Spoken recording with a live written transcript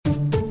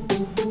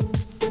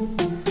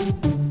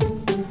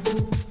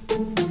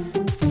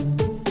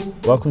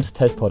Welcome to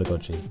TES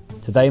Podagogy.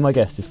 Today my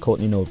guest is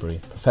Courtenay Nourbury,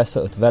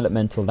 Professor of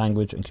Developmental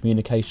Language and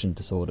Communication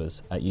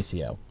Disorders at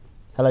UCL.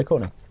 Hello,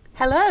 Courtenay.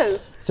 Hello.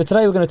 So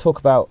today we're going to talk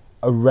about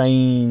a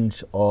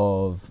range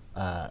of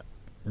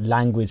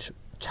language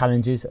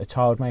challenges a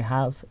child may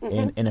have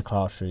in a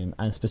classroom,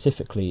 and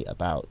specifically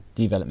about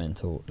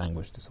developmental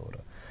language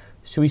disorder.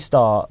 Should we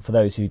start, for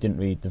those who didn't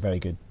read the very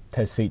good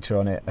TES feature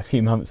on it a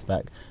few months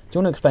back, do you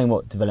want to explain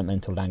what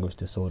developmental language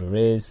disorder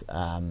is?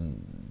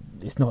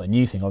 It's not a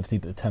new thing, obviously,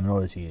 but the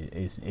terminology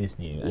is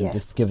new. And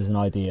just give us an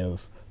idea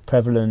of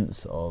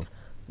prevalence, of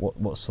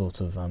what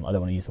sort of, I don't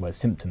want to use the word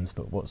symptoms,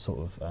 but what sort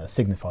of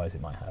signifiers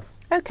it might have.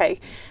 Okay,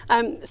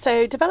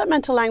 so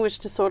developmental language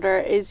disorder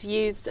is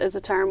used as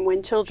a term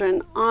when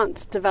children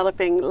aren't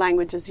developing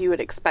language as you would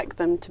expect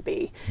them to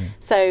be.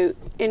 So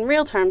in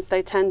real terms,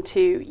 they tend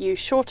to use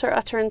shorter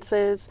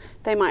utterances.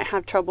 They might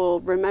have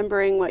trouble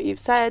remembering what you've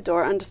said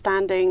or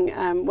understanding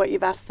what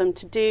you've asked them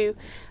to do.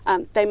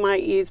 They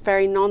might use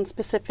very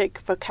non-specific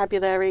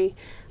vocabulary.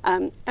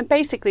 And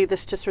basically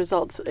this just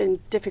results in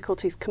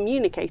difficulties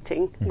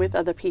communicating with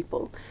other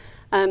people.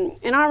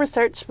 In our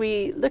research,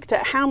 we looked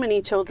at how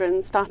many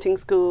children starting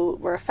school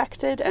were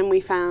affected, and we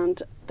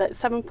found that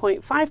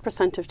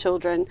 7.5% of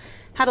children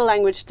had a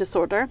language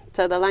disorder,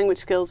 so their language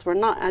skills were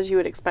not as you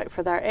would expect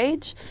for their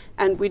age,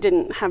 and we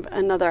didn't have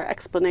another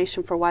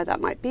explanation for why that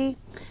might be.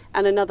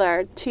 And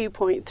another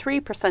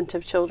 2.3%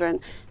 of children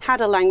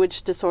had a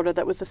language disorder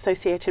that was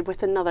associated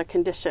with another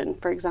condition,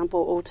 for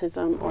example,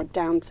 autism or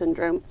Down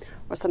syndrome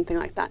or something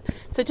like that.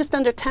 So just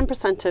under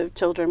 10% of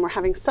children were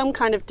having some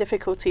kind of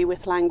difficulty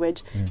with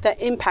language that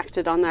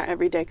impacted on their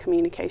everyday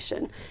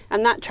communication.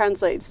 And that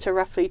translates to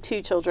roughly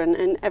 2 children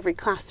in every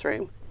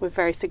classroom with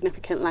very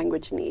significant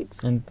language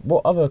needs. And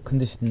what other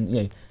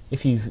condition,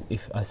 if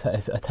I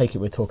take it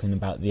we're talking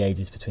about the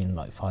ages between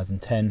like 5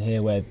 and 10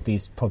 here where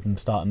these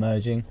problems start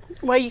emerging?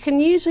 Well, you can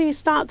usually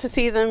start to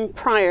see them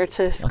prior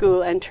to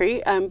school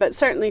entry, but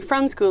certainly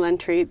from school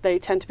entry they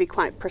tend to be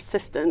quite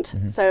persistent.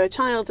 So a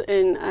child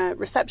in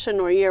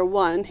reception or year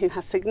 1 who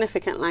has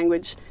significant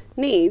language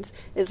needs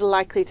is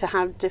likely to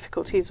have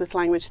difficulties with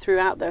language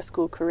throughout their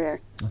school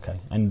career. Okay,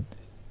 and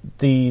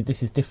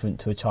this is different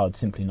to a child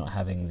simply not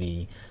having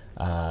the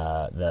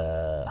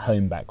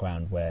home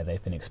background where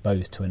they've been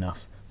exposed to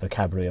enough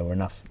vocabulary or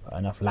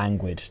enough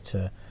language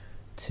to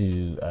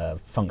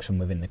function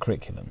within the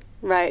curriculum.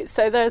 Right,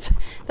 so that's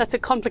a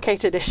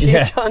complicated issue,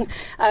 John.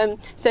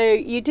 So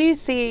you do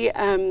see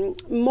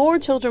more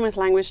children with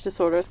language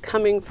disorders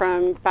coming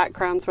from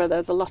backgrounds where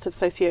there's a lot of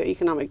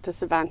socioeconomic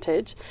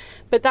disadvantage,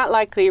 but that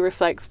likely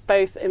reflects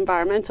both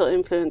environmental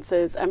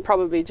influences and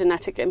probably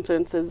genetic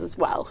influences as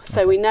well.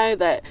 So we know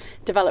that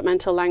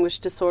developmental language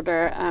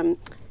disorder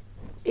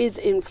is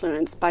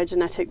influenced by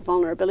genetic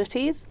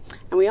vulnerabilities.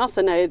 And we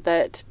also know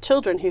that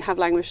children who have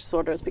language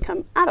disorders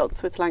become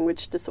adults with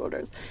language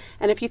disorders.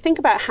 And if you think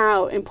about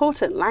how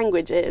important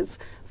language is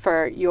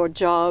for your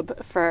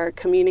job, for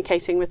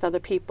communicating with other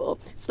people,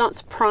 it's not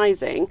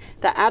surprising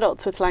that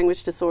adults with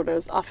language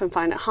disorders often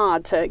find it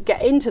hard to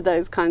get into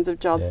those kinds of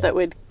jobs that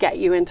would get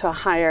you into a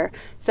higher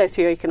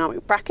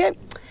socioeconomic bracket.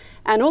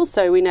 And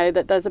also we know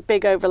that there's a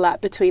big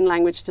overlap between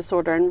language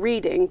disorder and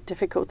reading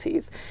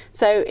difficulties.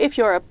 So if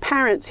you're a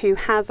parent who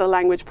has a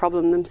language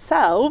problem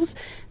themselves,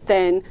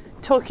 then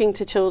talking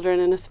to children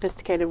in a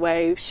sophisticated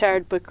way,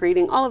 shared book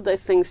reading, all of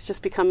those things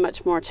just become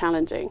much more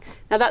challenging.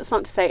 Now that's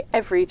not to say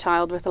every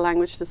child with a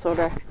language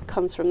disorder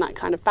comes from that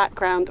kind of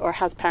background or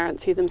has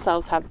parents who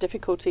themselves have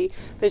difficulty,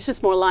 but it's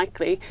just more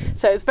likely.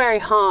 So it's very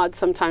hard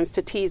sometimes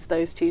to tease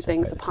those two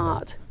things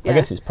apart. I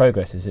guess it's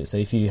progress, is it? So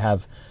if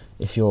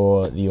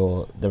you're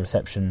the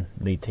reception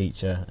lead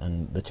teacher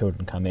and the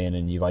children come in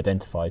and you've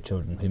identified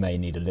children who may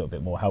need a little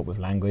bit more help with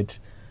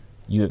language,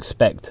 you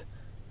expect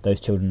those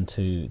children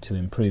to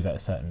improve at a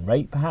certain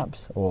rate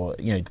perhaps, or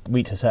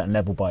reach a certain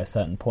level by a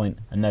certain point,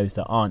 and those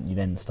that aren't, you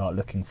then start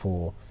looking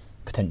for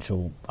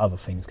potential other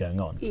things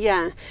going on.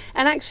 Yeah,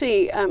 and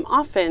actually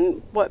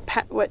often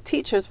what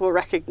teachers will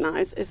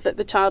recognise is that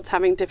the child's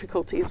having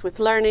difficulties with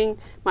learning,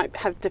 might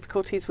have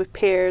difficulties with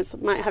peers,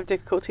 might have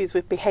difficulties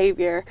with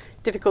behaviour,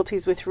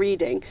 difficulties with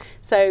reading.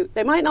 So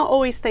they might not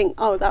always think,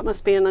 oh, that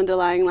must be an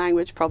underlying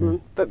language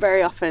problem, but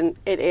very often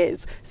it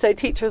is. So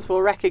teachers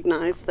will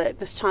recognise that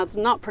this child's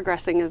not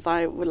progressing as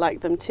I would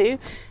like them to,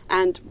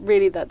 and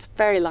really that's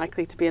very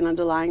likely to be an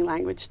underlying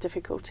language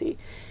difficulty.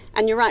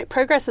 And you're right,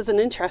 progress is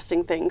an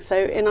interesting thing. So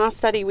in our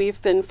study,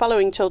 we've been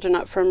following children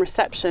up from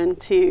reception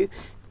to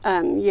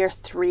year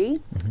 3.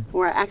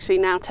 We're actually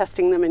now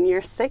testing them in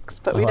year 6,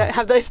 but we don't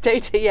have those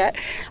data yet.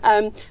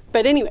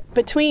 But anyway,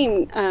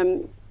 between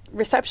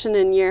reception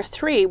and year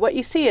 3, what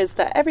you see is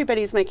that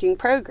everybody's making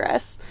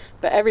progress,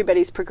 but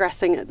everybody's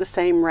progressing at the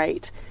same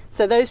rate.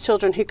 So those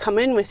children who come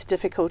in with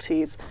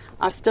difficulties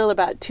are still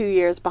about 2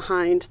 years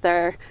behind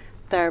their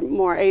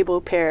more able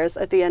peers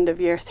at the end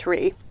of year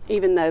 3,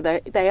 even though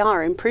they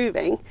are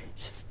improving.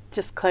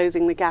 Just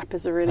closing the gap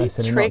is a really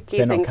tricky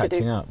thing to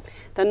do.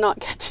 They're not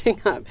catching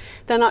up.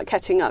 They're not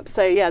catching up.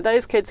 So yeah,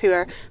 those kids who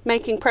are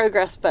making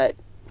progress but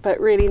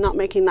really not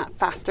making that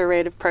faster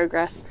rate of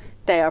progress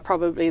they are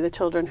probably the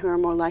children who are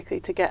more likely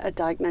to get a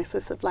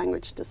diagnosis of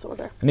language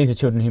disorder. And these are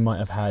children who might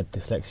have had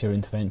dyslexia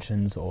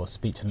interventions or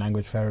speech and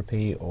language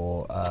therapy,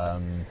 or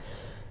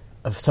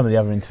of some of the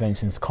other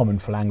interventions common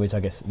for language, I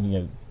guess,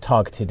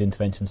 targeted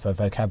interventions for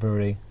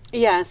vocabulary.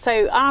 Yeah,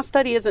 so our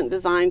study isn't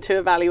designed to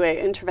evaluate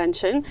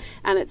intervention,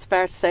 and it's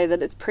fair to say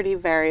that it's pretty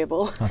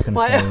variable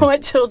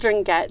what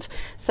children get.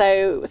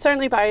 So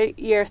certainly by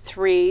year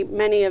 3,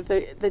 many of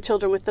the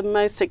children with the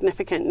most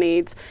significant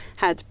needs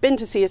had been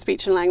to see a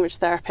speech and language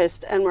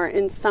therapist and were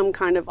in some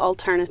kind of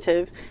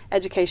alternative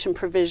education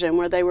provision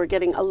where they were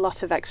getting a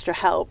lot of extra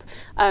help.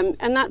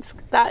 And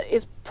that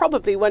is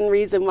probably one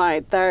reason why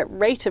their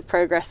rate of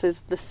progress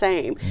is the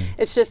same.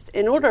 It's just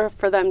in order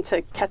for them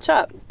to catch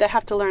up, they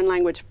have to learn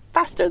language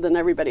faster than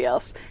everybody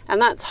else,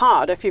 and that's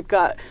hard if you've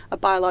got a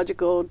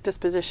biological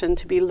disposition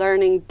to be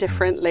learning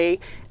differently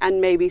and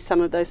maybe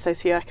some of those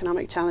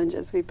socioeconomic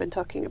challenges we've been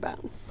talking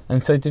about.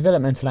 And so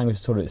developmental language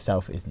disorder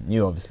itself isn't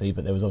new, obviously,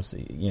 but there was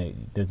obviously,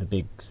 there's a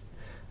big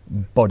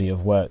body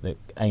of work that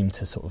aimed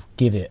to sort of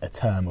give it a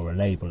term or a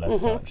label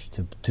as such,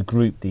 to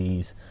group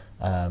these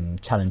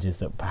challenges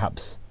that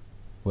perhaps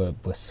were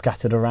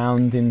scattered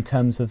around in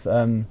terms of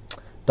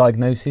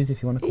diagnoses,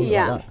 if you want to call it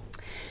like that.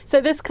 So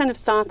this kind of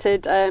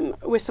started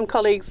with some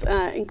colleagues,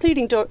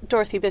 including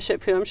Dorothy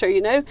Bishop, who I'm sure you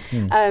know,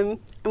 and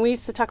we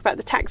used to talk about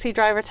the taxi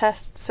driver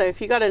test. So if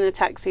you got in a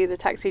taxi, the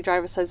taxi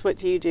driver says, "What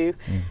do you do?"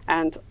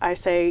 And I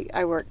say,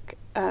 "I work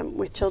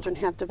with children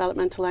who have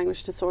developmental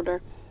language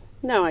disorder."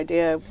 No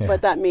idea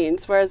what that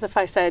means. Whereas if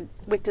I said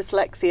with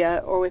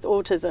dyslexia or with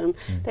autism,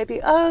 they'd be,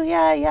 "Oh,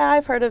 yeah,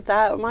 I've heard of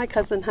that, or my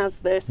cousin has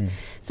this."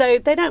 So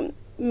they don't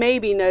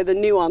maybe know the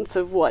nuance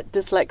of what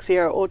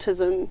dyslexia or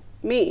autism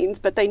means,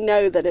 but they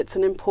know that it's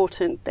an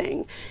important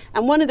thing.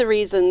 And one of the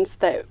reasons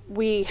that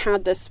we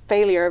had this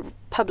failure of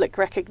public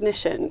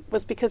recognition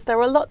was because there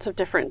were lots of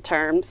different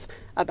terms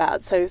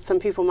about. So some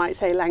people might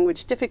say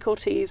language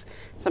difficulties,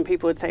 some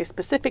people would say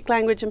specific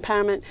language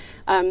impairment.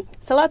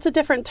 So lots of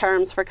different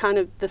terms for kind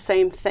of the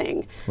same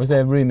thing. Was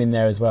there room in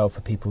there as well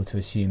for people to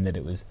assume that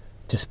it was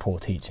just poor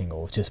teaching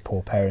or just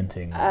poor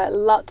parenting?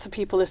 Lots of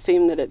people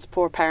assume that it's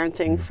poor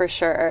parenting for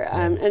sure.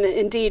 And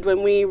indeed,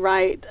 when we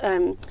write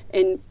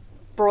in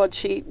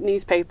broadsheet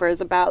newspapers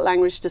about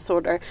language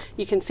disorder,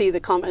 you can see the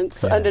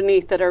comments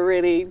underneath that are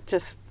really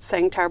just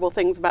saying terrible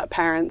things about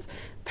parents.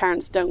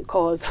 Parents don't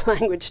cause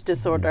language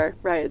disorder,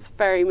 right? It's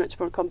very much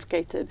more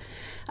complicated.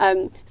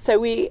 So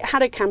we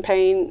had a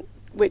campaign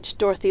which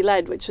Dorothy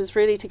led, which was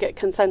really to get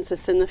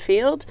consensus in the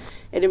field.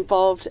 It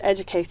involved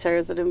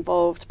educators, it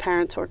involved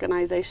parent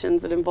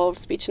organisations, it involved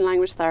speech and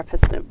language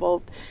therapists, it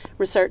involved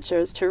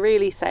researchers to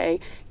really say,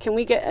 can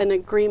we get an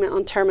agreement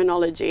on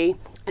terminology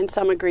and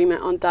some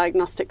agreement on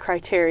diagnostic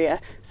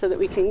criteria so that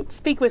we can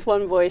speak with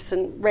one voice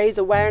and raise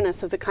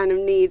awareness of the kind of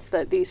needs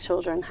that these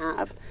children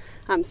have.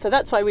 So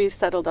that's why we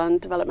settled on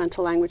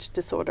developmental language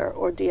disorder,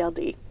 or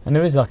DLD. And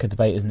there is like a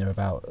debate, isn't there,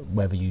 about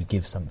whether you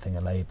give something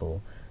a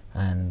label.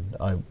 And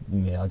I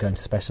go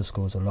into special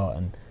schools a lot,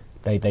 and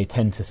they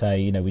tend to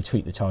say, we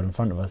treat the child in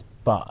front of us,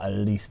 but at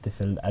least if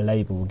a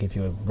label will give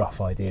you a rough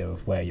idea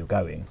of where you're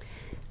going.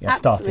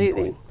 Starting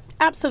point.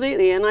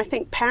 Absolutely, and I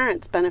think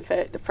parents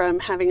benefit from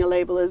having a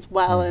label as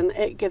well, and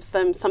it gives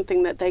them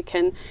something that they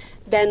can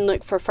then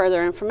look for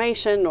further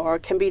information or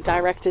can be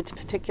directed to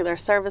particular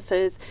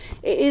services.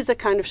 It is a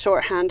kind of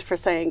shorthand for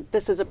saying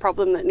this is a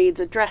problem that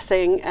needs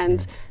addressing,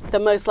 and the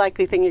most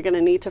likely thing you're going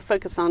to need to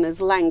focus on is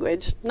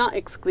language, not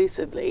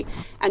exclusively.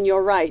 And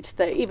you're right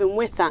that even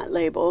with that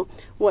label,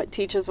 what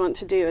teachers want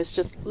to do is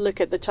just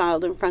look at the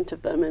child in front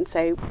of them and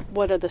say,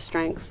 what are the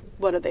strengths,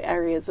 what are the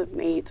areas of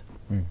need?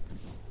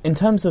 In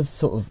terms of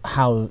sort of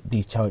how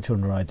these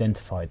children are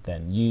identified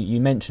then, you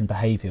mentioned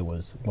behaviour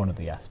was one of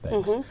the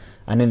aspects.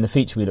 And in the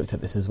feature we looked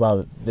at this as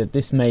well, that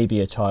this may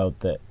be a child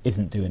that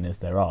isn't doing as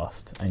they're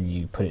asked, and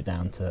you put it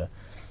down to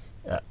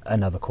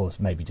another cause,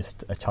 maybe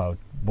just a child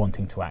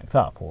wanting to act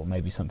up, or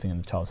maybe something in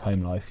the child's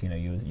home life,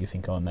 you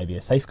think, maybe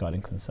a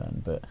safeguarding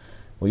concern. But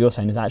what you're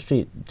saying is actually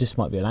it just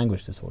might be a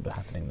language disorder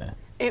happening there.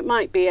 It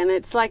might be, and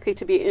it's likely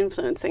to be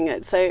influencing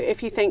it. So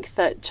if you think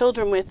that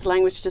children with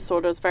language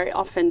disorders very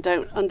often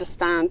don't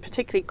understand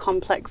particularly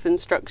complex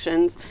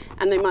instructions,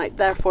 and they might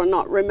therefore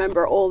not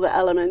remember all the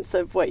elements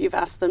of what you've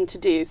asked them to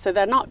do. So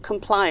they're not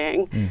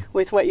complying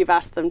with what you've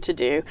asked them to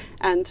do.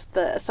 And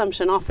the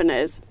assumption often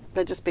is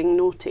they're just being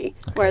naughty,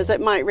 whereas it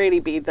might really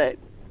be that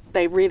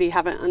they really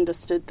haven't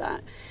understood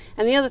that.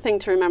 And the other thing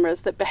to remember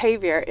is that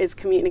behaviour is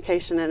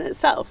communication in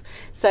itself.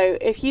 So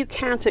if you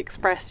can't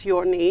express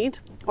your need,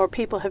 or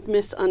people have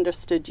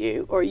misunderstood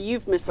you, or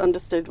you've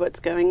misunderstood what's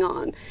going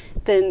on,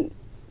 then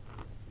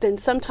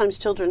sometimes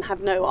children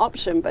have no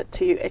option but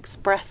to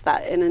express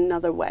that in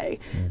another way.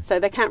 So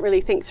they can't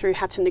really think through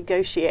how to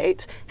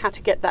negotiate, how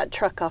to get that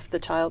truck off the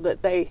child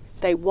that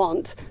they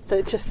want. So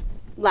it just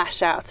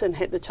lash out and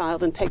hit the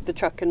child and take the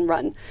truck and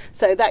run.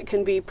 So that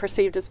can be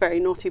perceived as very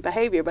naughty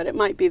behaviour, but it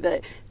might be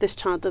that this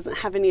child doesn't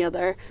have any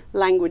other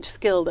language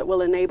skill that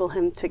will enable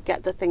him to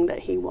get the thing that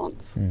he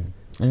wants.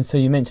 And so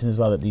you mentioned as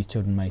well that these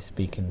children may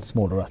speak in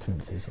smaller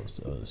utterances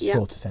or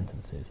shorter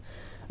sentences.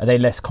 Are they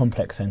less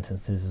complex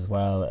sentences as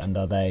well? And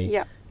are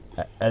they?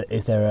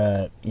 Is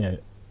there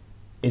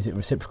is it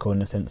reciprocal in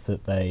the sense that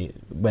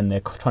when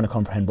they're trying to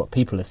comprehend what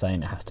people are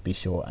saying, it has to be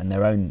short, and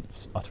their own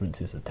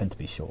utterances tend to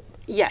be short?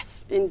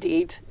 Yes,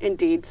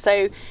 indeed.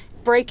 So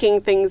breaking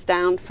things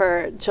down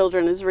for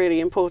children is really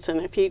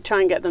important. If you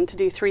try and get them to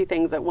do 3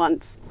 things at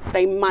once,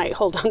 they might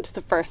hold on to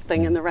the first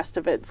thing and the rest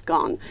of it's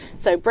gone.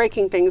 So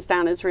breaking things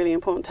down is really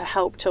important to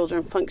help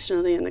children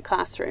functionally in the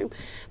classroom.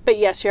 But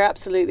yes, you're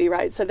absolutely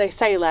right. So they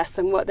say less,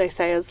 and what they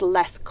say is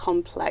less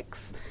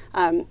complex.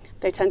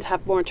 They tend to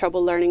have more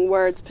trouble learning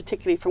words,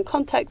 particularly from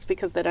context,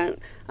 because they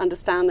don't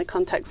understand the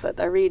context that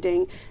they're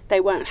reading.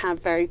 They won't have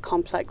very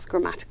complex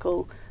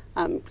grammatical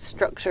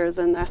structures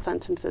in their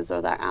sentences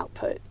or their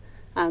output.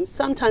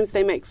 Sometimes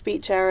they make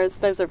speech errors.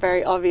 Those are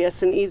very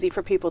obvious and easy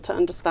for people to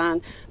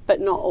understand, but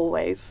not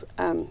always.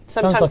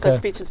 Sometimes their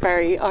speech is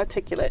very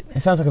articulate.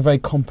 It sounds like a very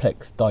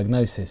complex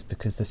diagnosis,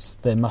 because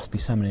there must be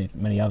so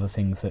many other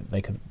things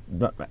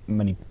that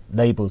many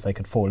labels they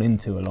could fall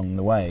into along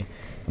the way.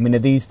 I mean, are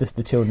these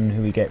the children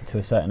who we get to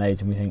a certain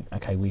age and we think,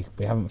 okay, we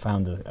haven't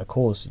found a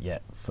cause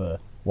yet for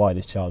why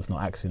this child's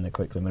not accessing the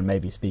curriculum and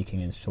maybe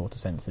speaking in shorter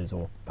sentences,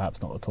 or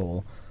perhaps not at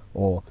all,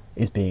 or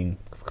is being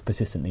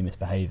persistently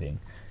misbehaving?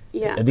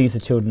 Yeah. Are these the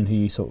children who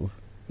you sort of,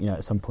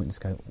 at some point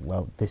just go,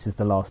 well, this is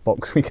the last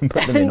box we can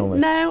put them in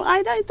almost? No,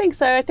 I don't think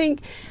so. I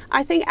think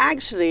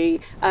actually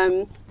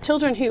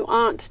children who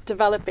aren't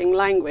developing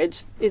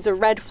language is a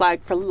red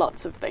flag for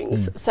lots of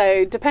things.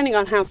 So depending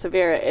on how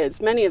severe it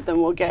is, many of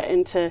them will get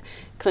into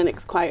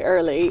clinics quite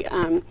early,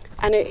 and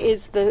it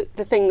is the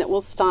thing that will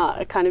start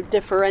a kind of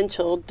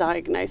differential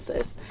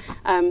diagnosis.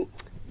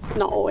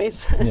 Not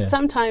always. Yeah.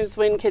 Sometimes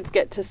when kids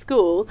get to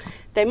school,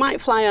 they might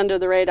fly under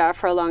the radar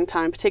for a long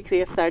time,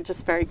 particularly if they're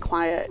just very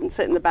quiet and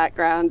sit in the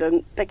background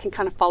and they can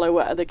kind of follow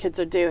what other kids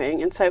are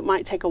doing. And so it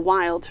might take a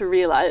while to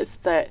realise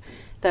that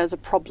there's a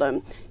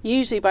problem.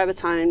 Usually by the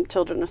time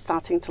children are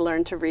starting to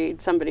learn to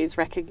read, somebody's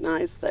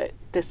recognised that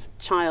this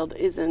child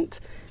isn't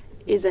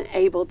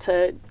able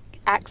to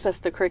access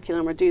the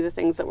curriculum or do the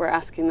things that we're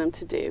asking them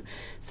to do.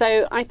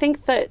 So I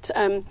think that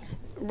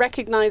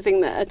recognising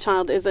that a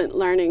child isn't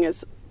learning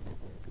is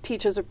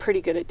teachers are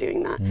pretty good at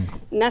doing that.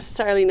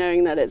 Necessarily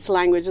knowing that its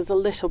language is a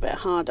little bit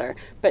harder,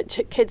 but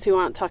kids who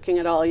aren't talking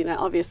at all,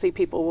 obviously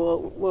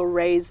people will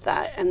raise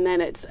that, and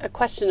then it's a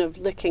question of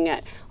looking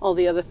at all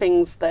the other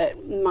things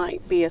that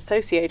might be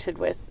associated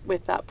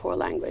with that poor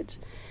language.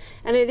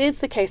 And it is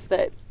the case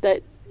that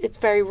it's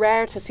very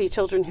rare to see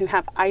children who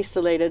have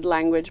isolated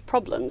language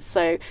problems.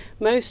 So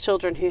most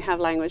children who have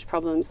language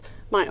problems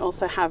might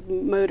also have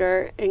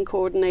motor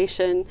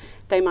incoordination.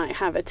 They might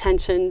have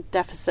attention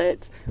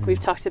deficits. We've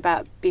talked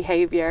about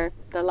behaviour.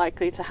 They're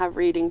likely to have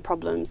reading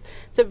problems.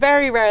 So it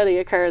very rarely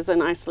occurs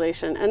in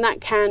isolation, and that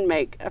can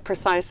make a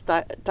precise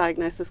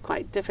diagnosis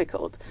quite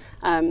difficult.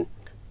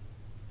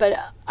 But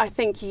I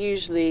think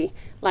usually,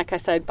 like I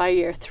said, by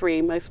year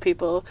 3, most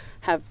people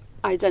have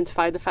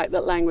identified the fact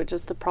that language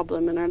is the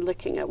problem and are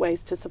looking at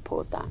ways to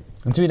support that.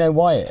 And do we know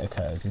why it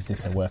occurs? Is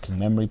this a working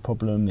memory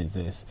problem? Is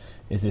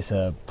this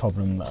a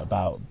problem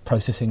about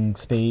processing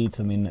speeds?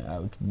 I mean,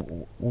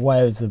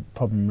 where does the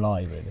problem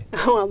lie, really?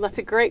 Well, that's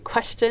a great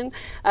question.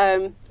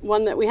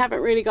 One that we haven't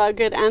really got a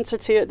good answer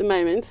to at the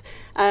moment.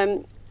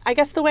 I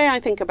guess the way I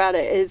think about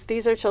it is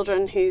these are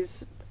children who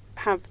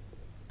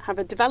have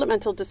a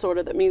developmental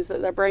disorder that means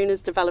that their brain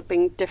is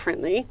developing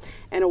differently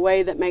in a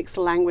way that makes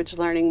language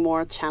learning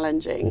more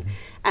challenging.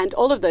 And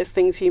all of those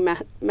things you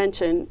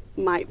mentioned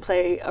might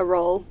play a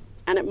role,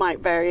 and it might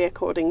vary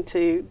according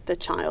to the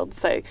child.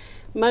 So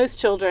most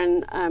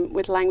children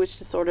with language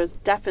disorders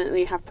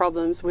definitely have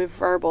problems with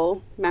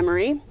verbal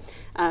memory,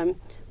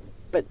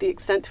 but the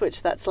extent to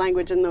which that's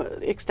language and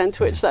the extent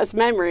to which that's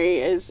memory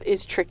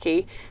is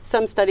tricky.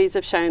 Some studies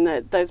have shown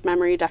that those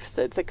memory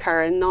deficits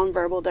occur in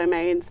non-verbal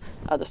domains.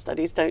 Other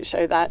studies don't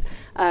show that.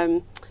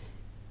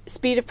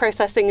 Speed of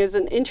processing is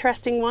an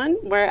interesting one.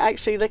 We're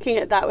actually looking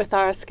at that with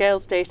our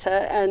scales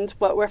data, and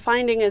what we're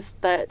finding is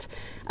that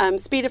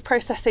speed of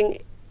processing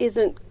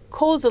isn't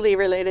causally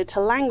related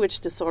to language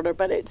disorder,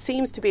 but it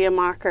seems to be a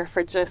marker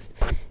for just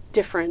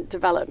different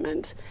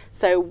development.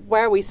 So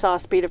where we saw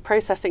speed of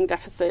processing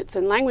deficits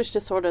in language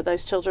disorder,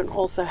 those children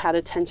also had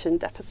attention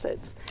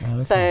deficits.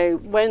 Okay. So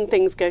when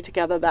things go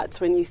together,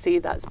 that's when you see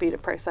that speed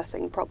of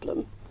processing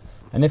problem.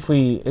 And if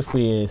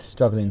we're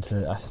struggling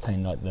to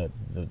ascertain like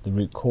the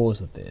root cause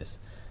of this,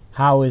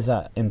 how is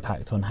that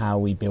impact on how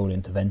we build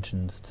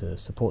interventions to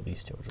support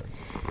these children?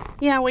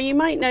 Yeah, well, you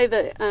might know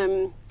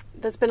that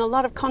there's been a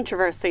lot of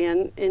controversy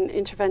in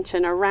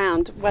intervention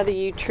around whether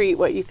you treat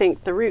what you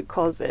think the root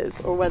cause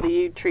is or whether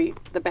you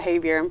treat the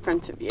behaviour in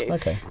front of you.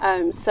 Okay.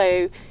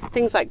 So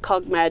things like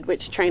CogMed,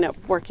 which train up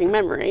working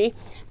memory,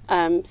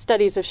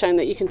 studies have shown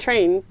that you can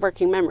train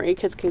working memory.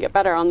 Kids can get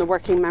better on the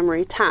working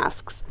memory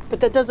tasks,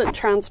 but that doesn't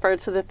transfer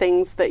to the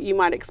things that you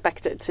might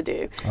expect it to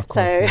do. Of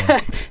course,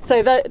 yeah.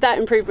 So that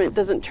improvement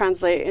doesn't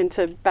translate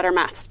into better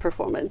maths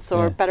performance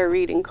or better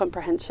reading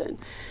comprehension.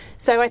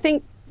 So I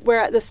think we're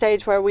at the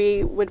stage where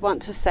we would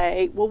want to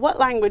say, well, what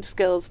language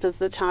skills does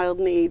the child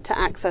need to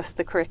access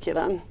the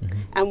curriculum?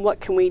 And what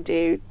can we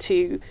do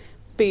to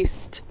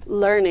boost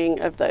learning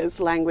of those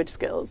language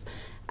skills?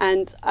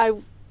 And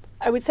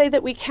I would say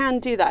that we can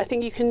do that. I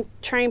think you can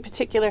train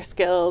particular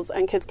skills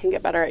and kids can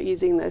get better at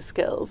using those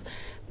skills.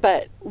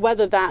 But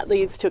whether that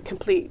leads to a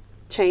complete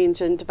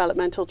change in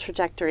developmental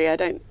trajectory, I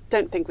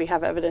don't think we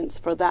have evidence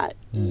for that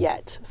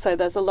yet. So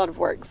there's a lot of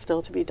work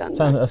still to be done.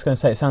 I was going to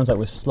say, it sounds like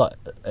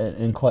we're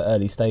in quite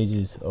early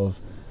stages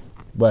of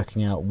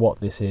working out what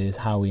this is,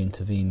 how we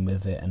intervene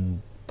with it,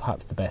 and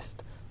perhaps the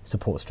best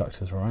support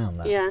structures around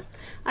that. Yeah,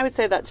 I would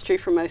say that's true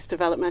for most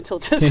developmental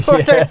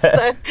disorders.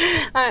 Yeah.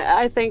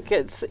 I think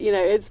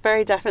it's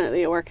very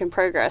definitely a work in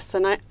progress,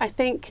 and I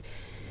think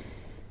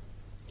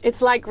it's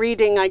like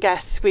reading, I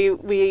guess.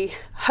 We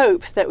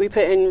hope that we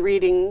put in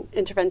reading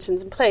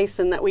interventions in place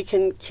and that we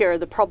can cure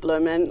the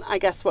problem. And I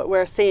guess what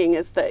we're seeing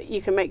is that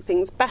you can make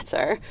things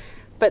better,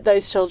 but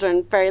those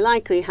children very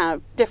likely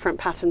have different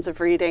patterns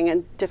of reading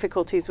and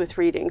difficulties with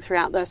reading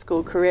throughout their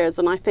school careers.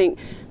 And I think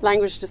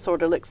language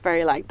disorder looks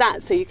very like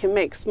that. So you can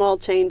make small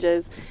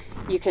changes.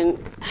 You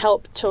can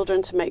help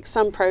children to make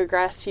some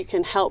progress. You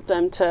can help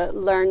them to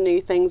learn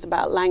new things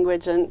about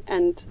language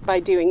and by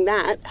doing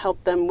that,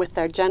 help them with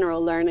their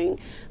general learning.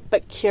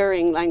 But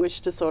curing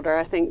language disorder,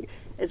 I think,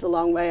 is a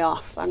long way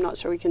off. I'm not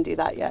sure we can do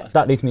that yet.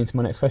 That leads me into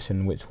my next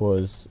question, which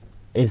was,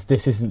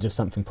 this isn't just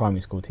something primary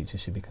school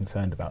teachers should be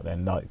concerned about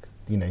then? Like,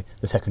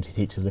 the secondary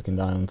teachers looking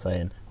down and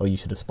saying, oh, you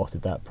should have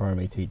spotted that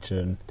primary teacher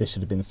and this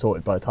should have been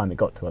sorted by the time it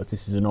got to us.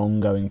 This is an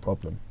ongoing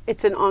problem.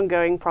 It's an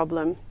ongoing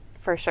problem,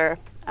 for sure.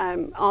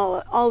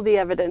 All the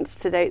evidence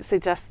to date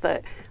suggests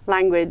that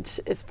language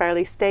is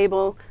fairly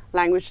stable,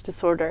 language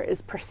disorder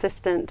is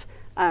persistent.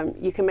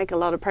 You can make a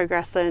lot of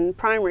progress in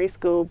primary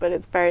school, but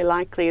it's very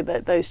likely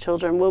that those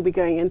children will be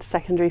going into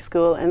secondary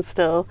school and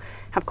still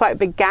have quite a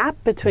big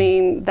gap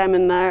between them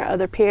and their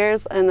other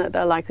peers, and that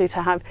they're likely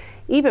to have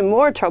even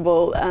more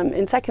trouble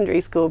in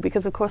secondary school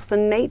because, of course, the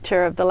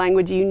nature of the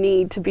language you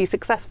need to be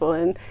successful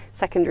in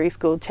secondary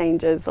school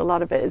changes. A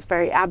lot of it is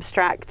very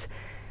abstract.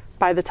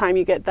 By the time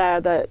you get there,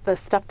 the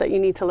stuff that you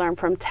need to learn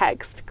from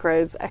text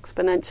grows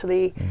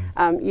exponentially.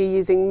 You're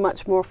using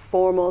much more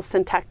formal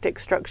syntactic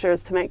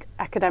structures to make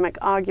academic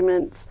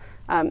arguments,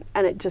 and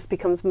it just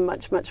becomes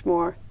much, much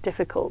more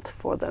difficult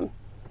for them.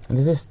 And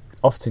does this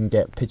often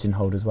get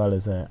pigeonholed as well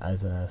as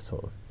a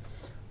sort of,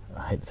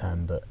 I hate the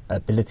term, but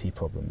ability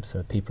problem?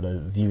 So people are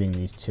viewing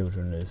these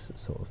children as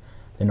sort of,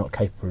 they're not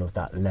capable of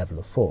that level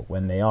of thought.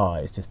 When they are,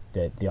 it's just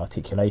the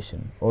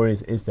articulation. Or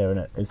is there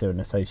an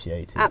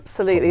associated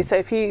Absolutely. problem? So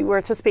if you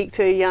were to speak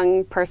to a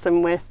young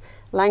person with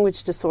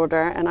language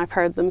disorder, and I've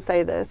heard them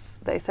say this,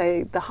 they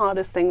say the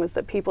hardest thing was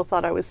that people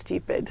thought I was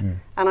stupid,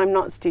 and I'm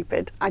not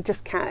stupid. I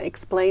just can't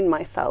explain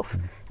myself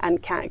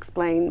and can't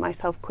explain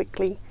myself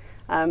quickly.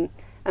 And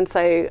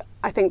so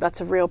I think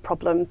that's a real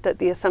problem, that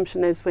the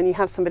assumption is when you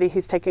have somebody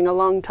who's taking a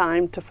long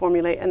time to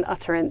formulate an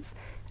utterance,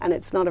 and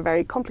it's not a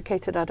very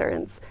complicated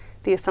utterance,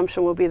 the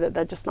assumption will be that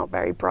they're just not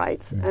very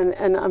bright.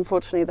 And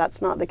unfortunately,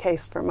 that's not the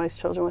case for most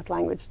children with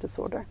language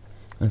disorder.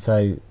 And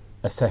so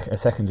a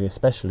secondary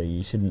especially,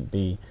 you shouldn't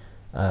be,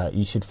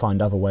 you should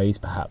find other ways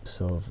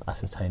perhaps of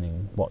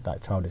ascertaining what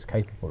that child is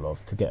capable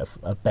of to get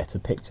a better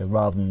picture,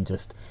 rather than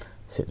just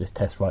sit this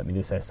test, write me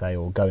this essay,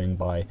 or going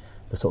by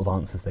the sort of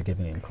answers they're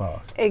giving in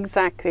class.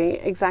 Exactly.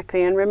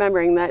 And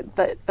remembering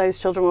that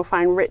those children will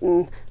find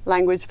written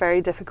language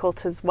very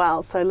difficult as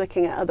well. So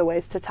looking at other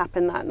ways to tap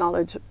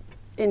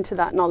into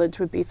that knowledge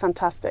would be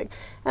fantastic.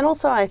 And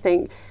also I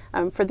think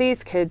for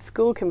these kids,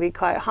 school can be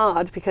quite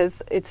hard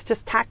because it's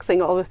just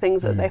taxing all the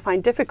things that they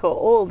find difficult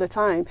all the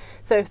time.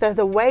 So if there's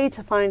a way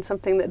to find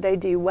something that they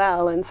do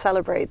well and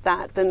celebrate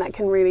that, then that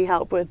can really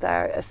help with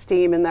their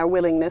esteem and their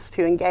willingness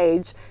to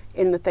engage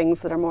in the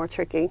things that are more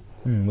tricky.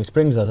 Which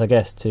brings us, I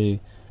guess, to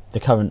the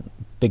current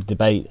big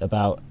debate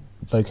about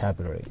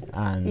vocabulary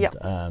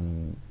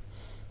and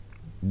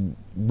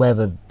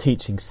whether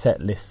teaching set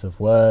lists of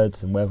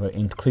words and whether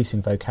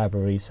increasing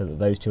vocabulary so that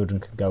those children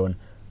can go and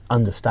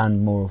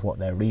understand more of what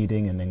they're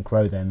reading and then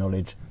grow their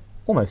knowledge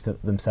almost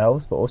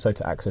themselves, but also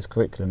to access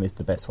curriculum, is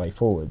the best way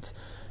forwards.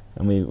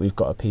 And we've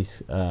got a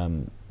piece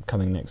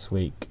coming next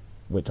week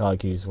which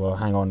argues, well,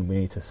 hang on,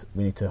 we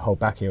need to hold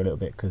back here a little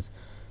bit, because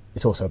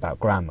it's also about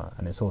grammar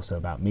and it's also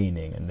about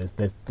meaning, and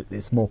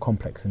it's more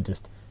complex than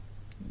just,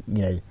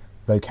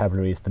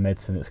 vocabulary is the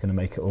medicine that's going to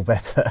make it all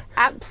better.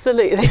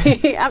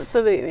 Absolutely,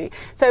 absolutely.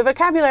 So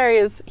vocabulary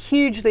is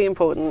hugely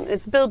important.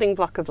 It's a building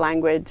block of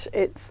language.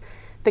 It's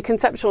the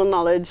conceptual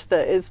knowledge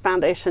that is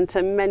foundation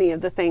to many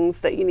of the things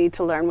that you need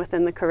to learn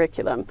within the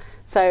curriculum.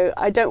 So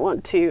I don't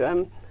want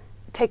to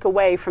take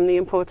away from the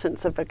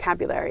importance of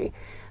vocabulary.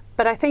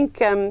 But I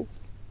think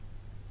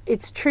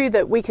it's true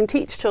that we can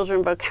teach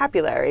children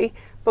vocabulary,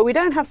 but we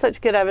don't have such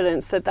good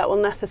evidence that will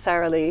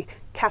necessarily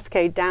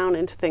cascade down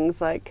into things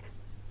like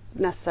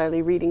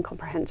necessarily reading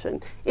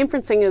comprehension.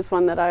 Inferencing is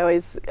one that I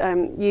always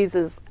use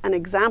as an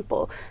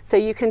example. So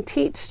you can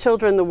teach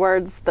children the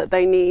words that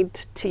they need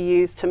to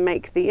use to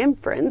make the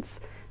inference,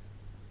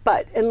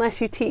 But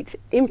unless you teach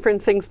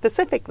inferencing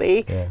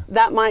specifically,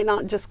 that might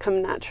not just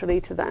come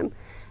naturally to them.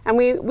 And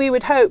we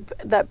would hope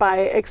that by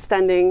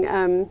extending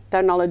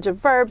their knowledge of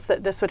verbs,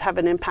 that this would have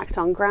an impact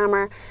on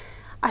grammar.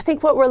 I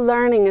think what we're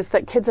learning is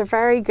that kids are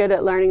very good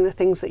at learning the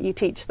things that you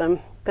teach them,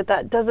 but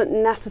that doesn't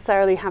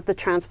necessarily have the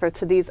transfer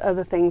to these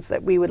other things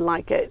that we would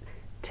like it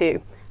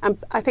to. And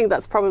I think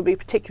that's probably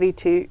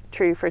particularly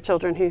true for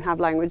children who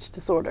have language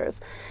disorders.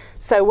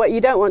 So what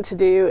you don't want to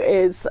do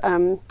is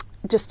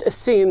just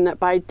assume that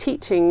by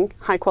teaching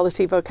high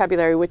quality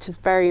vocabulary, which is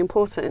very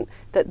important,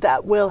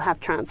 that will have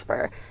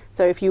transfer.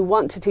 So if you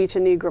want to teach a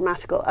new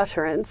grammatical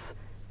utterance,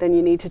 then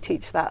you need to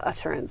teach that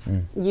utterance.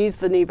 Use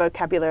the new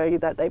vocabulary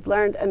that they've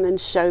learned and then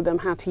show them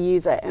how to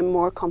use it in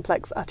more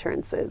complex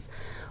utterances.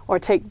 Or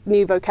take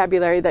new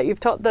vocabulary that you've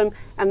taught them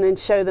and then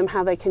show them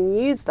how they can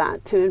use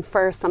that to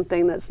infer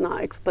something that's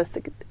not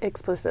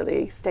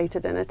explicitly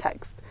stated in a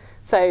text.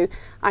 So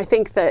I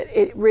think that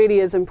it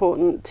really is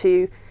important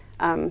to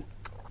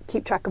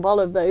keep track of all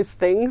of those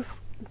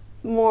things.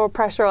 More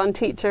pressure on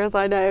teachers,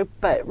 I know,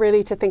 but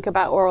really to think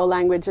about oral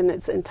language in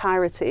its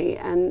entirety.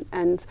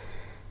 And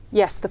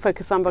yes, the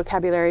focus on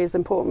vocabulary is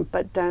important,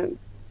 but don't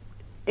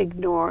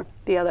ignore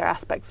the other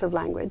aspects of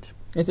language.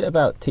 Is it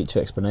about teacher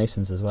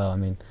explanations as well? I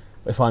mean,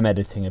 if I'm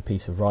editing a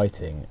piece of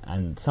writing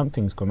and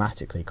something's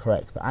grammatically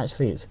correct, but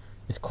actually it's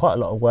quite a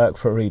lot of work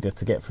for a reader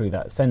to get through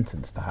that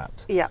sentence,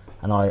 perhaps. Yeah.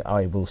 And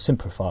I will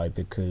simplify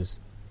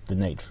because the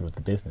nature of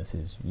the business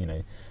is,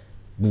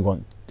 we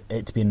want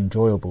it to be an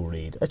enjoyable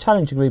read, a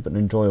challenging read, but an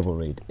enjoyable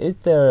read. Is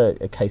there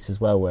a case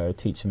as well where a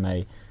teacher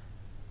may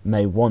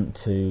want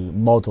to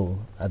model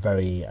a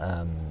very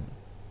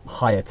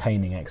high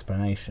attaining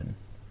explanation,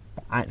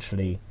 but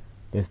actually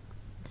there's,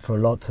 for a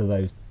lot of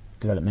those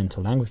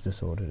developmental language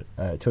disorder,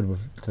 children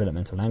with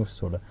developmental language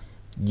disorder,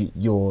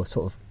 you're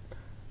sort of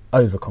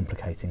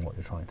overcomplicating what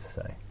you're trying to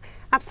say.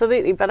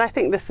 Absolutely, but I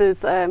think this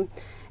is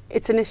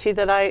it's an issue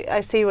that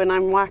I see when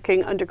I'm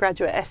working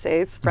undergraduate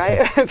essays,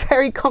 right?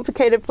 Very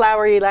complicated,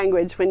 flowery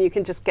language when you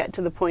can just get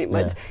to the point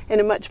in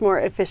a much more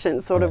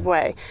efficient sort of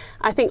way.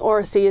 I think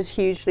oracy is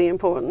hugely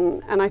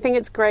important, and I think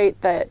it's great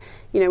that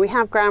we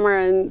have grammar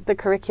in the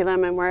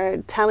curriculum and we're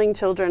telling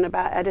children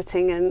about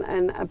editing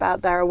and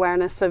about their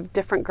awareness of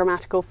different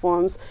grammatical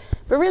forms.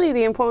 But really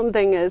the important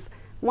thing is,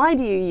 why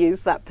do you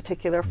use that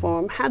particular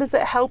form? How does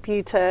it help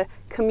you to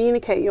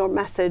communicate your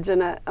message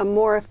in a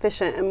more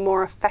efficient and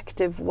more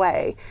effective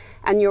way?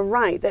 And you're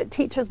right that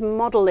teachers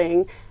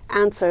modelling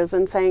answers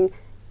and saying,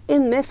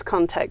 in this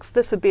context,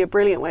 this would be a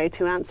brilliant way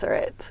to answer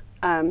it.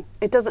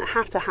 It doesn't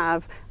have to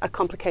have a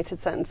complicated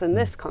sentence in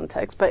this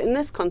context, but in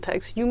this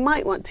context, you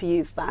might want to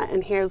use that,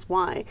 and here's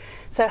why.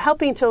 So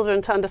helping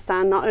children to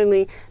understand not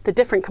only the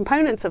different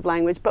components of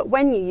language, but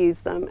when you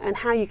use them and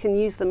how you can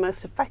use them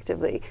most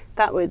effectively,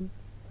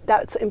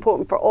 that's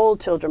important for all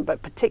children,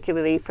 but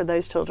particularly for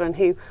those children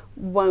who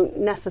won't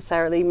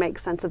necessarily make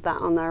sense of that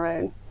on their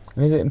own.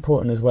 And is it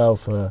important as well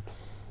for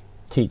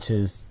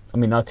teachers,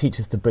 our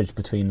teachers, to bridge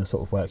between the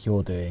sort of work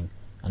you're doing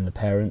and the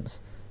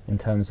parents, in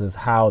terms of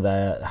how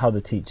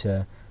the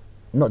teacher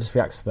not just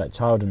reacts to that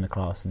child in the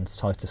class and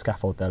tries to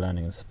scaffold their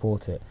learning and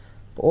support it,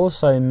 but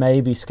also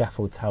maybe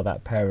scaffolds how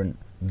that parent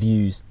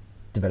views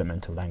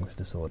developmental language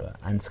disorder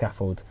and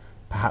scaffolds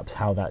perhaps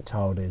how that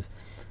child is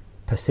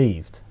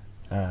perceived?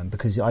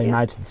 Because I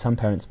imagine some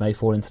parents may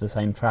fall into the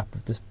same trap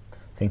of just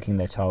thinking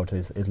their child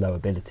is low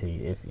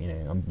ability, if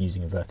I'm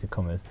using inverted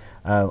commas,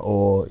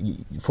 or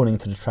falling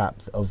into the trap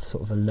of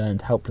sort of a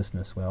learned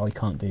helplessness where you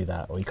can't do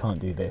that or you can't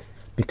do this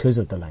because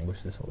of the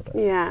language disorder.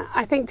 Yeah,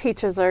 I think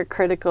teachers are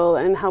critical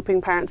in helping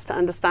parents to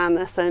understand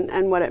this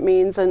and what it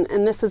means, and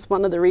this is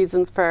one of the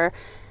reasons for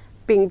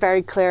being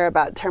very clear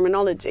about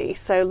terminology.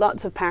 So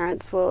lots of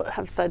parents will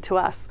have said to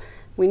us,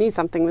 we knew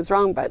something was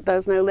wrong, but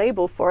there's no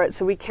label for it,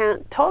 so we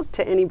can't talk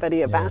to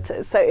anybody about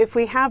it. So if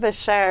we have a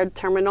shared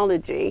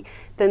terminology,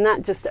 then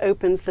that just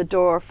opens the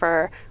door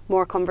for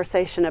more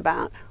conversation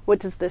about what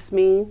does this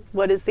mean?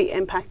 What is the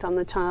impact on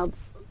the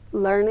child's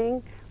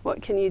learning?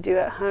 What can you do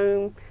at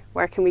home?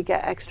 Where can we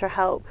get extra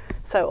help?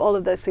 So all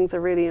of those things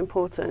are really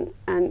important.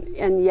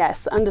 And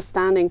yes,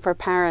 understanding for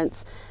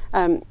parents,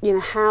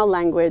 how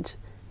language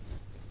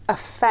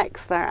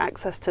affects their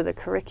access to the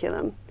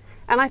curriculum.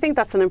 And I think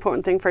that's an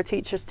important thing for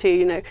teachers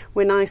too.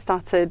 When I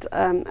started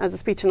as a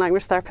speech and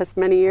language therapist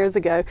many years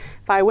ago,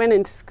 if I went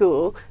into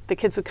school, the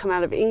kids would come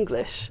out of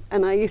English.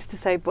 And I used to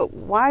say, but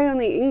why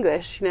only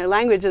English?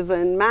 Languages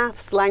in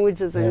maths,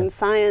 languages in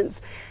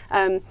science.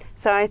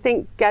 So I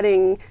think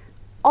getting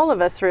all of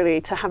us really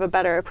to have a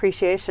better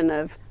appreciation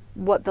of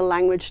what the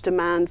language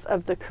demands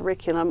of the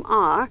curriculum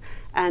are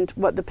and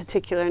what the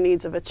particular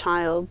needs of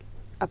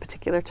a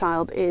particular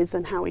child is,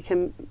 and how we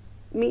can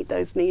meet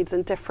those needs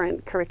in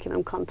different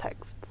curriculum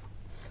contexts.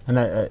 And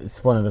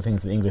it's one of the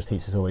things that English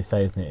teachers always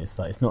say, isn't it? It's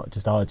like, it's not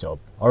just our job.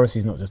 Oracy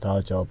is not just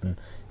our job, and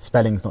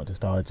spelling's not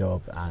just our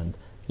job, and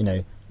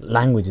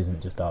language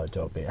isn't just our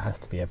job. It has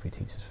to be every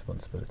teacher's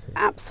responsibility.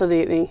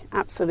 Absolutely,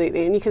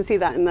 and you can see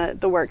that in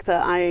the work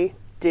that I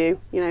do.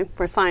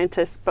 We're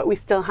scientists, but we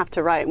still have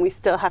to write and we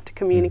still have to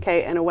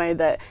communicate in a way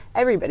that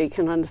everybody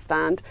can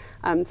understand.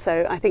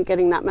 So I think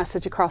getting that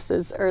message across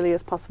as early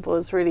as possible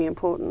is really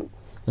important.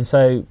 And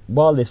so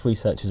while this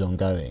research is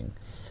ongoing,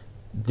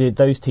 did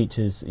those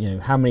teachers,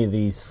 how many of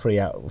these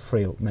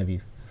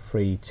maybe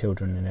three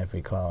children in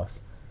every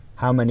class,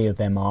 how many of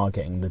them are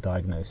getting the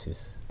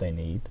diagnosis they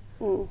need?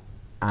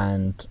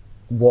 And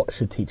what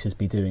should teachers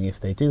be doing if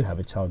they do have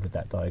a child with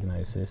that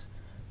diagnosis,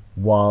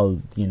 while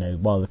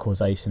the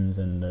causations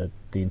and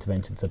the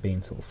interventions are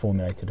being sort of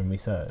formulated and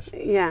researched?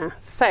 Yeah.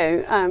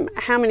 So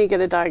how many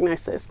get a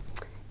diagnosis?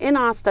 In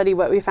our study,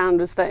 what we found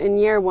was that in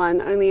year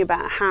 1, only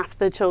about half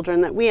the children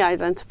that we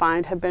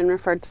identified had been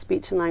referred to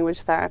speech and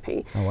language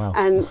therapy. Oh, wow.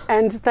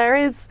 And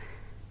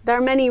there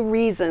are many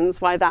reasons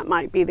why that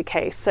might be the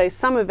case. So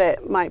some of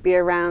it might be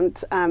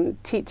around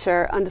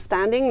teacher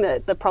understanding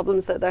that the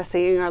problems that they're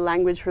seeing are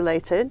language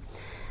related.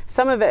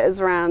 Some of it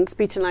is around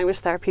speech and language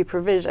therapy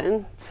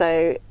provision.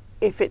 So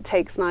if it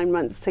takes 9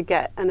 months to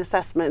get an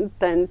assessment,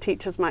 then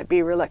teachers might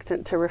be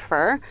reluctant to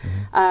refer.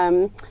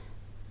 And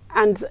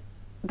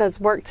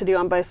there's work to do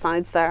on both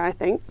sides there, I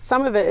think.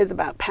 Some of it is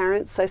about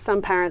parents. So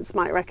some parents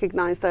might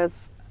recognise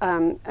there's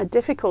a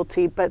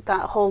difficulty, but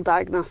that whole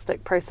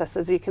diagnostic process,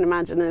 as you can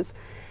imagine, is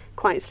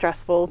quite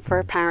stressful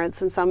for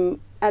parents, and some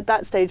at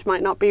that stage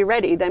might not be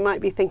ready. They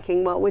might be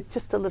thinking, well, with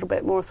just a little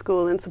bit more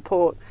school and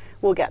support,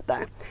 we'll get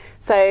there.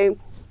 So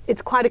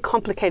it's quite a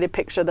complicated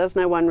picture. There's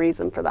no one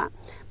reason for that.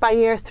 By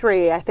year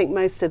 3, I think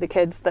most of the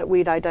kids that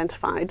we'd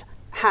identified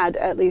had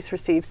at least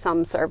received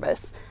some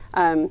service.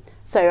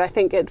 So I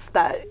think it's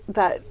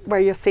that where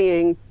you're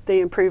seeing the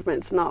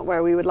improvements, not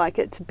where we would like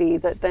it to be,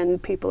 that then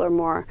people are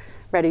more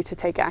ready to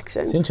take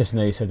action. It's interesting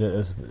that you said that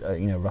there's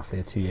roughly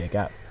a 2-year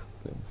gap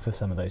for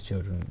some of those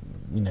children.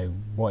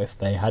 What if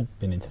they had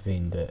been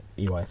intervened at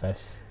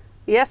EYFS?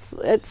 Yes,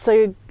 it's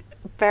a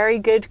very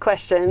good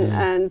question,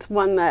 and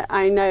one that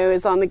I know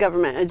is on the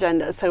government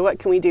agenda. So what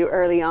can we do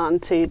early on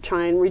to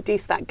try and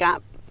reduce that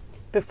gap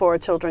before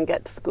children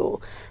get to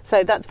school?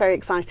 So that's very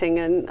exciting,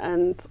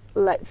 and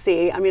let's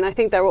see. I mean, I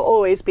think there will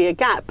always be a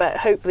gap, but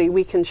hopefully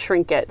we can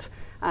shrink it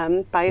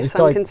by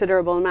some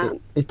considerable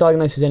amount. Is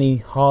diagnosis any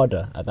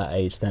harder at that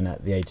age than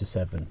at the age of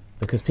 7?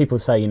 Because people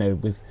say,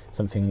 with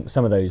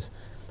some of those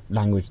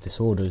language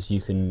disorders,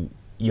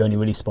 you only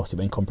really spot it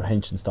when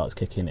comprehension starts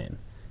kicking in.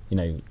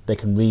 They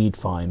can read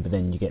fine, but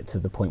then you get to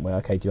the point where,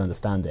 okay, do you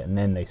understand it? And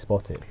then they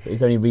spot it. Is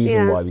there any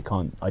reason why we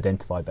can't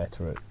identify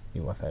better at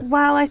UFS?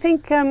 Well, I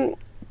think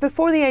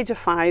before the age of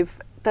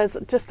 5, there's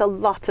just a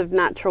lot of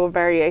natural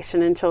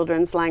variation in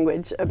children's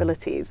language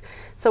abilities.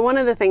 So one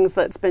of the things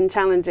that's been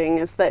challenging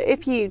is that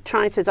if you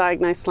try to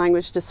diagnose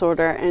language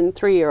disorder in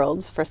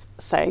 3-year-olds, for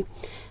say,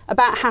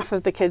 about half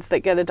of the kids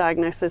that get a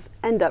diagnosis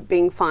end up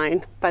being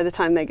fine by the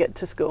time they get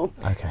to school,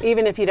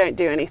 even if you don't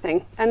do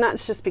anything. And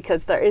that's just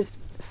because there is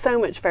so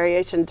much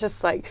variation,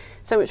 just like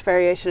so much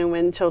variation in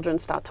when children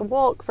start to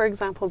walk, for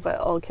example, but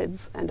all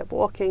kids end up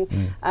walking.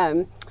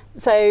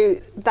 So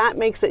that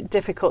makes it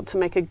difficult to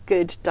make a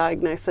good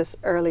diagnosis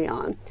early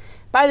on.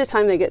 By the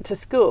time they get to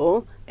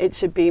school, it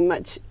should be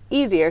much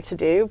easier to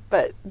do,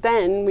 but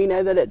then we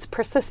know that it's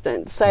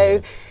persistent.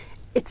 So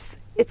it's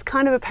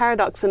kind of a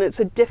paradox, and it's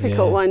a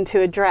difficult one to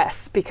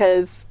address,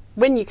 because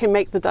when you can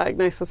make the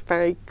diagnosis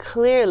very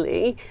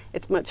clearly,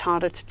 it's much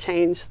harder to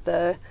change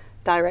the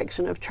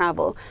direction of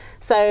travel.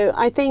 So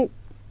I think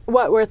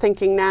what we're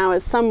thinking now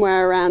is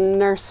somewhere around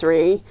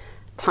nursery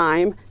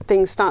time,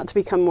 things start to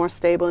become more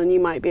stable, and you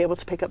might be able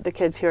to pick up the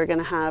kids who are going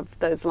to have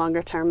those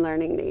longer term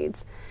learning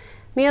needs.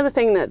 The other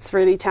thing that's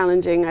really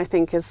challenging, I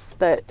think, is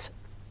that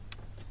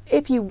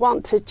if you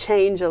want to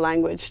change a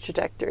language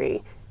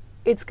trajectory,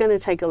 it's going to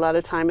take a lot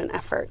of time and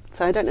effort.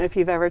 So I don't know if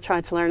you've ever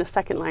tried to learn a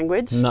second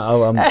language.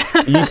 No, I'm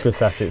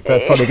useless at it, so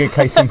that's probably a good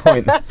case in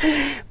point.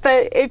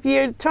 But if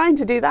you're trying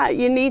to do that,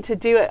 you need to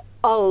do it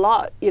a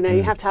lot.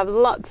 You have to have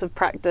lots of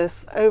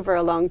practice over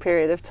a long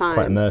period of time.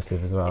 Quite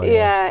immersive as well.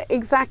 Yeah,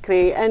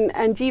 exactly.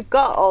 And you've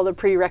got all the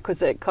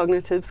prerequisite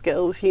cognitive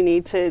skills you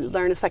need to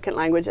learn a second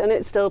language, and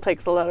it still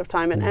takes a lot of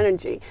time and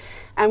energy.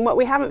 And what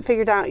we haven't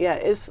figured out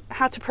yet is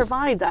how to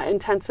provide that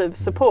intensive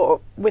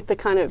support with the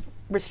kind of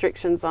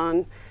restrictions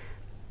on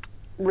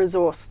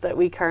resource that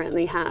we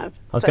currently have.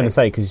 I was going to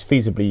say, because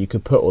feasibly you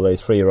could put all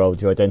those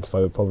 3-year-olds you identify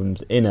with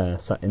problems in a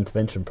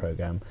intervention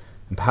programme,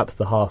 and perhaps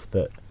the half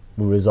that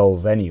will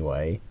resolve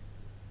anyway,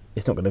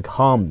 it's not going to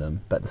harm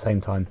them, but at the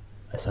same time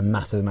it's a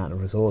massive amount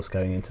of resource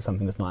going into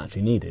something that's not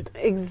actually needed.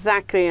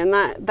 Exactly, and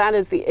that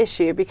is the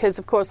issue, because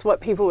of course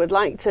what people would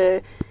like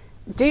to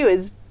do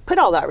is put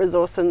all that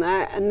resource in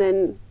there and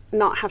then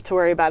not have to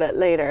worry about it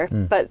later.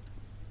 But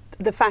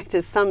the fact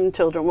is, some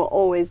children will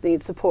always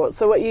need support.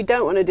 So what you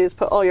don't want to do is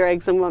put all your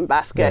eggs in one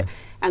basket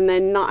and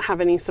then not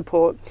have any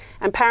support.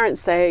 And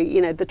parents say,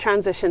 the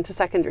transition to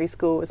secondary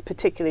school was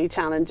particularly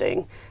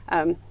challenging.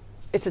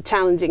 It's a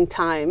challenging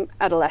time,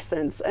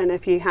 adolescence, and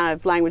if you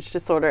have language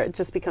disorder, it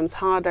just becomes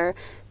harder.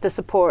 The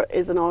support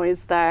isn't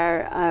always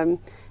there.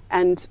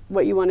 And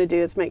what you want to do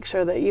is make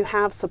sure that you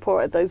have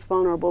support at those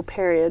vulnerable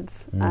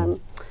periods.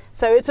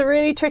 So it's a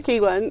really tricky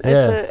one.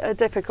 It's a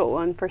difficult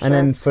one for sure. And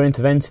then for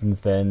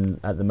interventions, then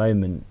at the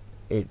moment,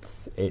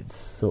 it's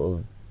sort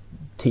of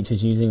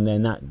teachers using their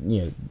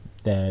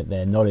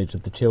knowledge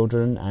of the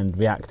children and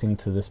reacting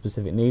to the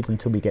specific needs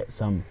until we get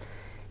some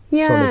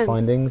solid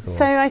findings. Or?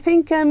 So I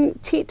think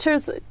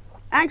teachers.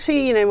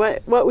 Actually,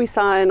 what we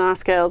saw in our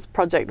Scales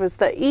project was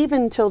that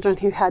even children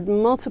who had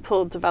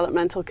multiple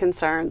developmental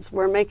concerns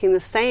were making the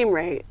same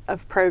rate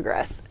of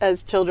progress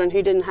as children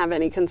who didn't have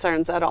any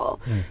concerns at all.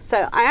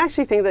 So I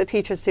actually think that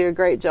teachers do a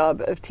great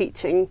job of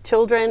teaching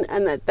children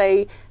and that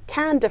they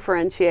can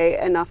differentiate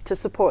enough to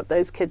support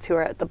those kids who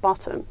are at the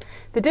bottom.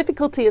 The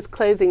difficulty is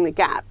closing the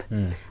gap.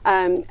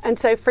 And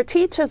so for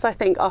teachers, I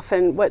think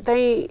often where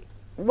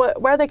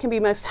they can be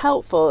most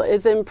helpful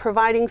is in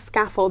providing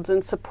scaffolds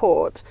and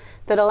support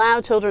that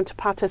allow children to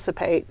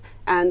participate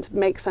and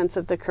make sense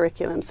of the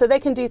curriculum. So they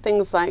can do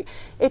things like,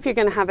 if you're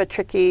going to have a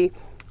tricky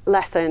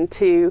lesson,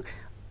 to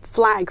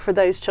flag for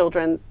those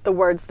children the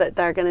words that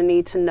they're going to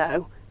need to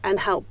know and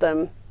help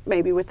them,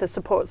 maybe with the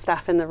support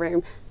staff in the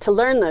room, to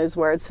learn those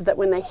words so that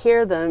when they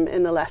hear them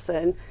in the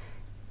lesson,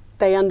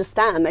 they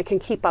understand, they can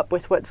keep up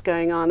with what's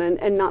going on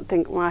and not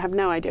think, well, I have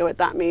no idea what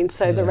that means,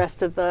 so the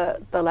rest of the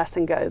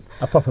lesson goes.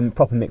 A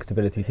proper mixed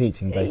ability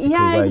teaching, basically,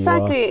 where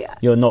exactly.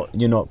 you're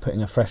not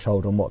putting a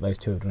threshold on what those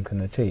children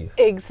can achieve.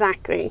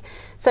 Exactly.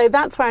 So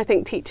that's where I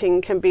think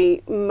teaching can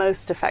be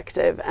most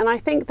effective. And I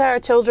think there are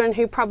children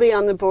who probably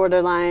on the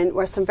borderline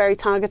where some very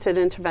targeted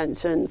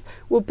interventions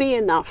will be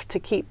enough to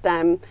keep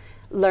them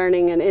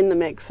learning and in the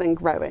mix and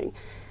growing.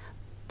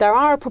 There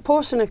are a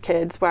proportion of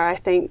kids where I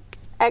think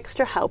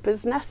extra help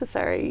is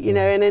necessary,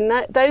 and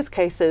in those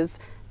cases,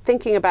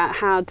 thinking about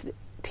how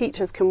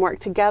teachers can work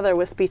together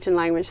with speech and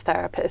language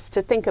therapists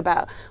to think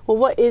about, well,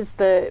 what is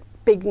the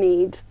big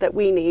need that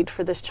we need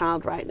for this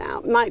child right now?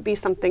 It might be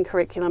something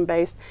curriculum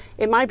based.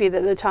 It might be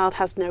that the child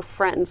has no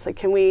friends. So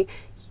can we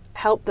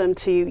help them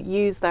to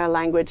use their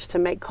language to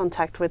make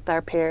contact with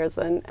their peers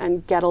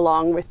and get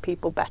along with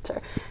people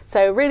better?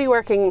 So really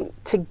working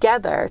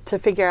together to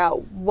figure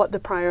out what the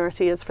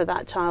priority is for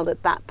that child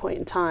at that point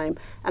in time,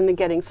 and then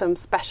getting some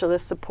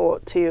specialist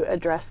support to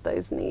address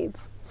those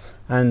needs.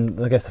 And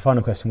I guess the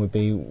final question would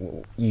be,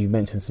 you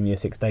mentioned some Year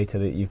 6 data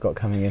that you've got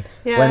coming in.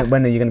 Yeah.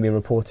 When are you going to be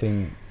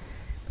reporting?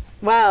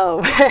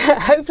 Well,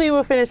 hopefully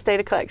we'll finish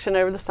data collection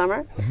over the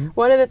summer.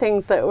 One of the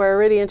things that we're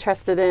really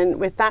interested in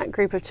with that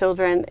group of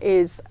children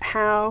is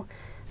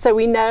so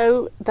we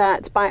know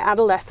that by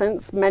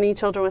adolescence, many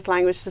children with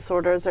language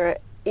disorders are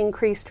at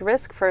increased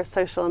risk for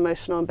social,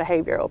 emotional and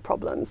behavioural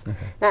problems.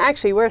 Now,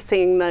 actually, we're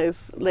seeing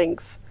those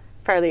links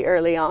fairly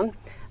early on.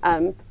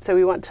 So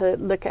we want to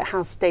look at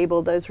how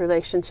stable those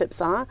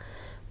relationships are.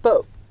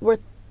 But we're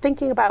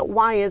thinking about,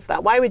 why is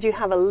that? Why would you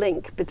have a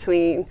link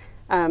between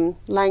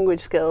language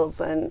skills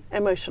and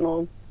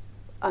emotional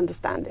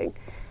understanding?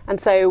 And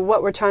so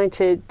what we're trying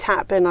to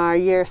tap in our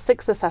Year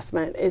 6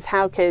 assessment is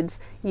how kids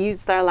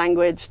use their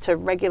language to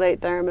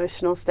regulate their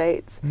emotional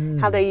states,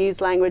 how they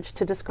use language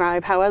to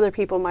describe how other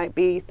people might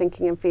be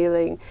thinking and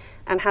feeling,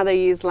 and how they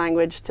use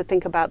language to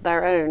think about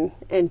their own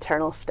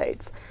internal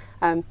states.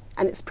 And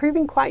it's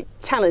proving quite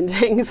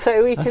challenging.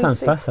 So we that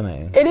sounds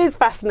fascinating. It is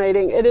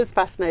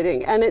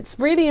fascinating. And it's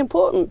really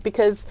important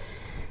because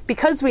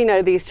we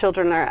know these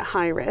children are at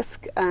high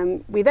risk,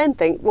 we then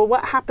think, well,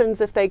 what happens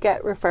if they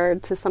get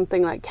referred to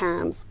something like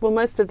CAMS? Well,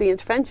 most of the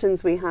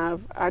interventions we have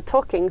are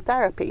talking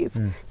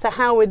therapies. So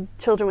how would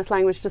children with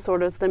language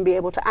disorders then be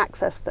able to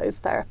access those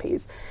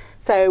therapies?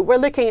 So we're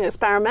looking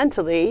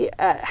experimentally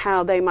at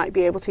how they might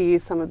be able to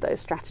use some of those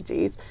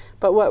strategies.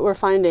 But what we're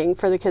finding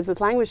for the kids with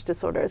language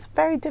disorders,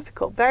 very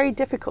difficult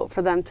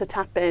for them to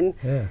tap in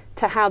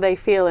to how they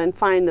feel and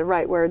find the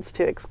right words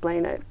to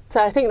explain it.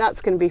 So I think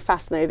that's going to be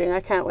fascinating.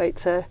 I can't wait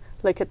to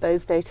look at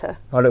those data.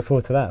 I look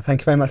forward to that.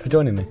 Thank you very much for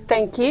joining me.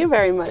 Thank you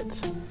very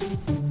much.